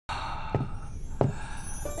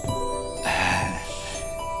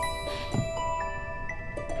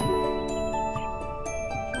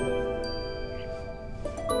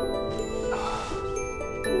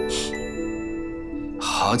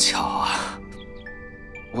巧啊！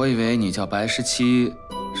我以为你叫白17，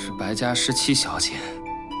是白家17小姐，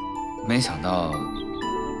没想到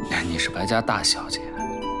你是白家大小姐。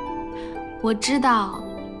我知道，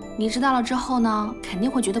你知道了之后呢，肯定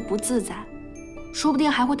会觉得不自在，说不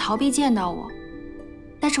定还会逃避见到我。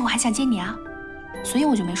但是我还想见你啊，所以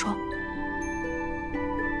我就没说。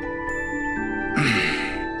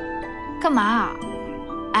干嘛啊？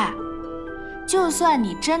哎，就算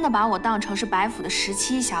你真的把我当成是白府的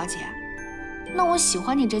17小姐，那我喜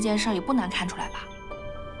欢你这件事也不难看出来吧？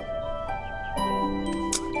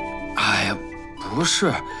哎呀，不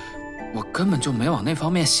是，我根本就没往那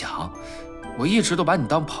方面想，我一直都把你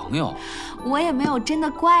当朋友。我也没有真的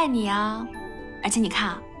怪你啊，而且你看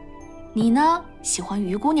啊，你呢喜欢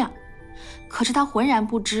于姑娘，可是她浑然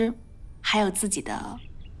不知，还有自己的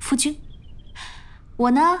夫君。我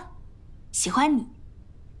呢喜欢你，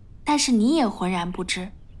但是你也浑然不知，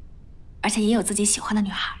而且也有自己喜欢的女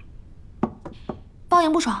孩。报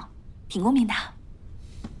应不爽，挺公平的。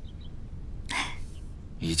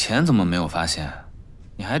以前怎么没有发现？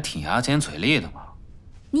你还挺牙尖嘴利的嘛。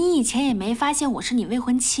你以前也没发现我是你未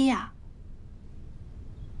婚妻呀。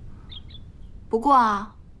不过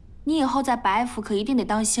啊，你以后在白府可一定得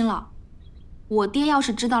当心了。我爹要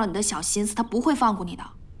是知道了你的小心思，他不会放过你的。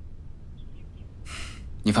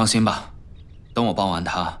你放心吧，等我帮完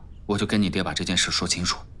他，我就跟你爹把这件事说清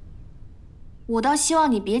楚。我倒希望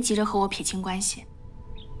你别急着和我撇清关系。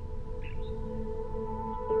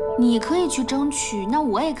你可以去争取，那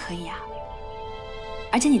我也可以啊。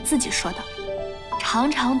而且你自己说的，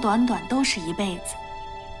长长短短都是一辈子。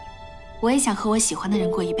我也想和我喜欢的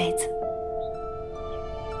人过一辈子。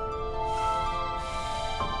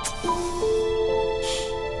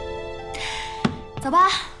走吧，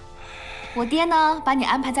我爹呢把你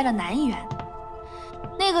安排在了南园，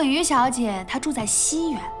那个于小姐她住在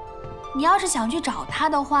西园，你要是想去找她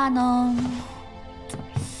的话呢，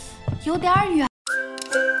有点远。